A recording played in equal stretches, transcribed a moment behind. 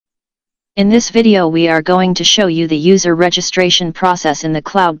In this video we are going to show you the user registration process in the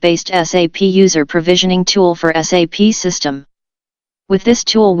cloud-based SAP User Provisioning tool for SAP system. With this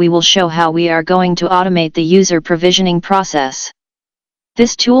tool we will show how we are going to automate the user provisioning process.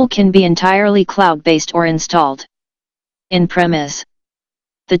 This tool can be entirely cloud-based or installed in-premise.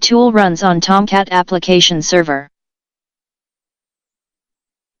 The tool runs on Tomcat application server.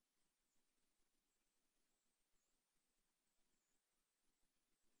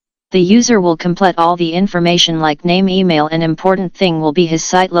 The user will complete all the information like name, email, and important thing will be his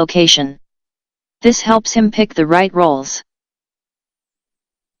site location. This helps him pick the right roles.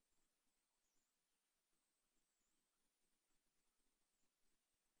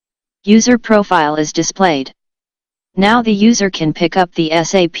 User profile is displayed. Now the user can pick up the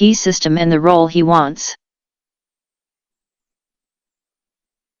SAP system and the role he wants.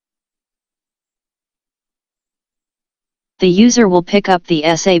 The user will pick up the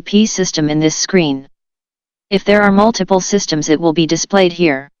SAP system in this screen. If there are multiple systems, it will be displayed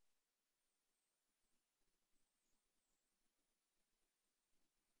here.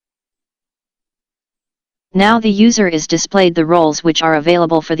 Now the user is displayed the roles which are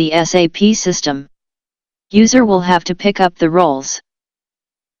available for the SAP system. User will have to pick up the roles.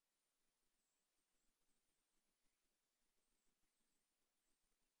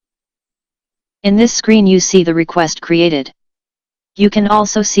 In this screen you see the request created. You can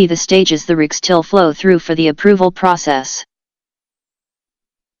also see the stages the recs till flow through for the approval process.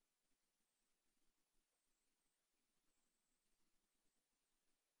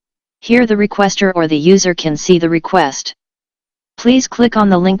 Here the requester or the user can see the request. Please click on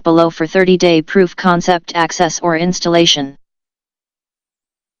the link below for 30-day proof concept access or installation.